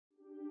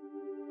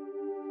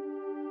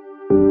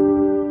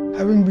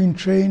Having been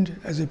trained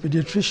as a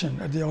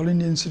pediatrician at the All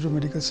India Institute of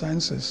Medical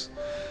Sciences,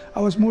 I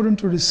was more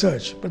into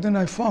research, but then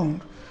I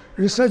found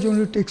research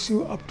only takes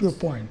you up to a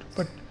point,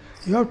 but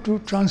you have to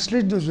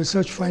translate those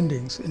research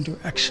findings into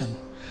action.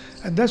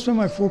 And that's where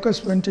my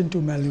focus went into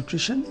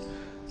malnutrition,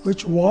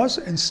 which was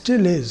and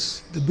still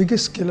is the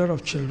biggest killer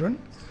of children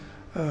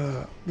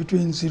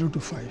between 0 to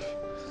 5.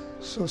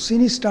 So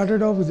CINI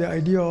started off with the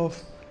idea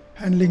of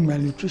handling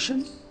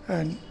malnutrition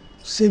and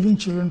saving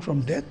children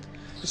from death.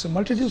 It's a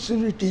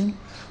multidisciplinary team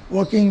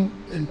working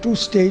in 2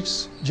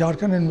 states,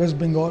 Jharkhand and West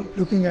Bengal,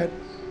 looking at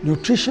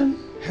nutrition,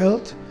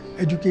 health,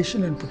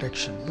 education and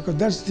protection, because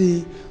that's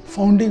the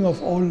founding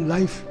of all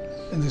life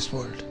in this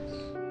world.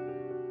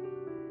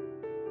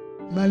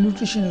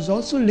 Malnutrition is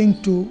also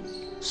linked to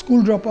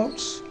school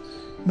dropouts.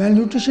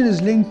 Malnutrition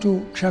is linked to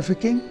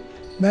trafficking.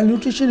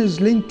 Malnutrition is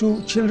linked to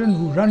children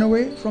who run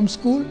away from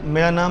school.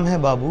 मेरा नाम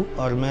है बाबू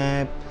और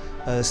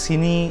मैं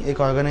सीनी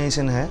एक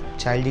organisation है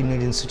child in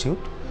need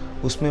institute,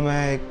 उसमें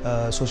मैं एक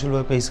सोशल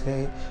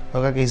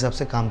वर्कर के हिसाब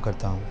से काम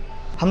करता हूँ।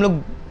 हम लोग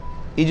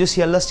ये जो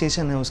सियाला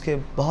स्टेशन है उसके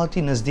बहुत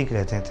ही नज़दीक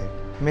रहते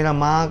थे। मेरा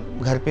माँ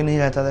घर पे नहीं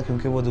रहता था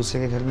क्योंकि वो दूसरे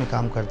के घर में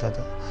काम करता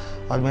था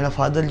और मेरा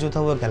फादर जो था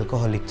वो एक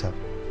अल्कोहलिक था।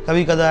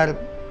 कभी कदार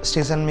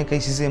स्टेशन में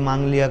किसी से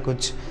मांग लिया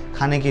कुछ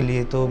खाने के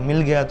लिए तो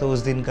मिल गया, तो उस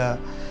दिन का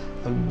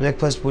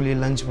ब्रेकफास्ट बोलिए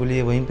लंच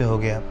बोलिए वहीं पे हो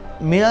गया।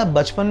 मेरा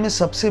बचपन में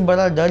सबसे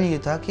बड़ा डर ये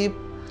था कि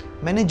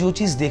मैंने जो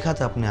चीज़ देखा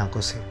था अपने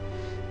आंखों से,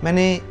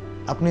 मैंने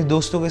अपने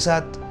दोस्तों के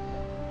साथ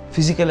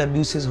फिज़िकल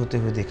अब्यूसेस होते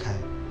हुए देखा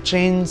है।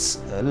 ट्रेन्स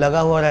लगा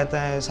हुआ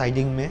रहता है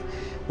साइडिंग में,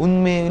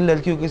 उनमें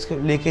लड़कियों को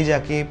लेके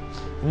जाके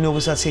उन लोगों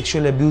के साथ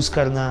सेक्सुअल अब्यूज़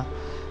करना,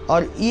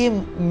 और ये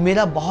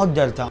मेरा बहुत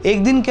डर था।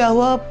 एक दिन क्या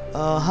हुआ,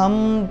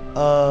 हम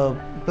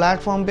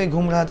प्लेटफॉर्म पे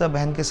घूम रहा था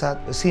बहन के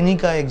साथ। सीनी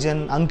का एक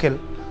जन अंकल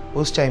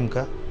उस टाइम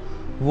का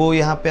वो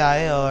यहाँ पे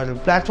आए और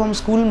प्लेटफॉर्म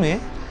स्कूल में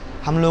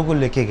हम लोगों को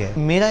लेके गए।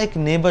 मेरा एक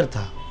नेबर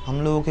था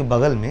हम लोगों के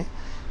बगल में,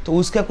 तो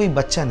उसका कोई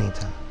बच्चा नहीं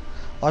था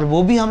और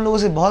वो भी हम लोगों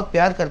से बहुत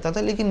प्यार करता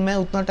था, लेकिन मैं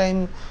उतना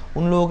टाइम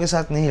उन लोगों के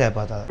साथ नहीं रह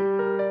पाता था।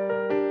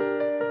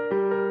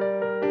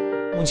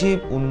 मुझे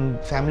उन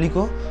फैमिली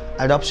को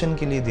अडॉप्शन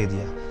के लिए दे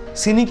दिया।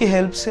 सीनी की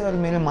हेल्प से और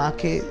मेरे माँ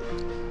के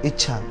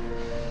इच्छा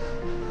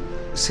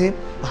से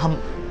हम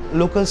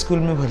लोकल स्कूल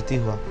में भर्ती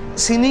हुआ।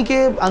 सीनी के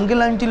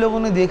अंकल आंटी लोगों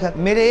ने देखा,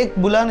 मेरे एक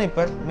बुलाने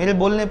पर, मेरे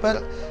बोलने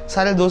पर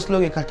सारे दोस्त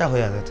लोग इकट्ठा हो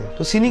जाते थे।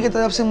 तो सीनी की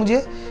तरफ से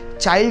मुझे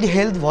चाइल्ड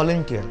हेल्थ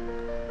वॉलंटियर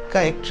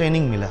का एक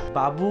ट्रेनिंग मिला।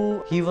 Babu,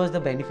 he was the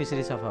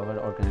beneficiaries of our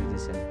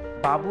organization.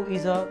 Babu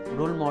is a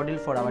role model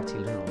for our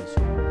children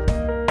also.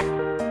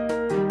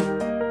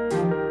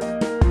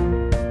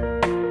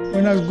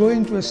 When I was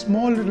going to a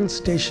small little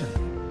station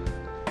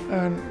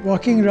and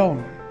walking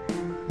around,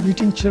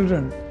 meeting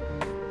children,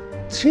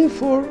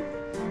 3-4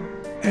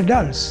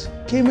 adults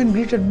came and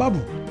greeted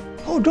Babu.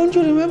 Oh, don't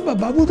you remember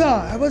Babu da?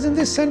 I was in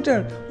this center.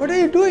 What are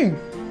you doing?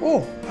 Oh,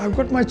 I've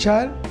got my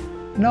child.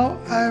 Now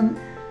I am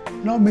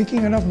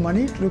making enough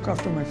money to look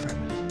after my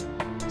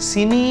family.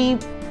 सीनी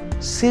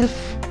सिर्फ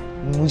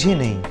मुझे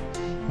नहीं,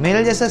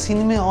 मेरे जैसा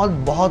सीनी में और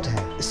बहुत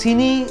है।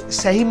 सीनी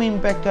सही में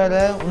इम्पैक्ट कर रहा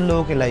है उन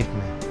लोगों के लाइफ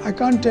में। I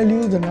can't tell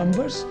you the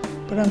numbers,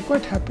 but I'm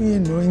quite happy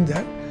in knowing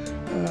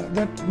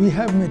that we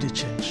have made a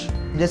change.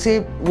 जैसे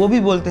वो भी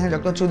बोलते हैं,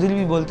 डॉक्टर चौधरी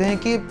भी बोलते हैं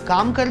कि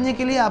काम करने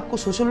के लिए, आपको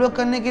सोशल वर्क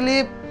करने के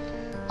लिए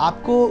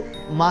आपको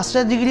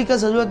मास्टर डिग्री का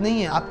ज़रूरत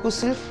नहीं है, आपको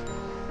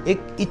सिर्फ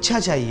एक इच्छा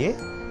चाहिए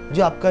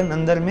जो आपका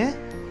अंदर में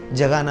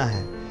जगाना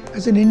है।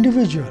 As an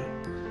individual,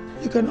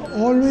 you can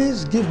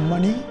always give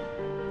money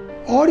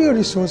or your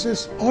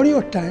resources or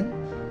your time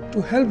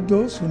to help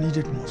those who need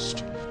it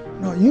most.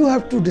 Now you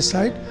have to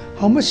decide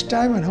how much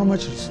time and how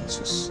much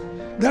resources.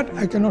 That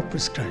I cannot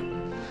prescribe.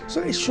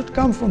 So it should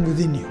come from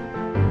within you.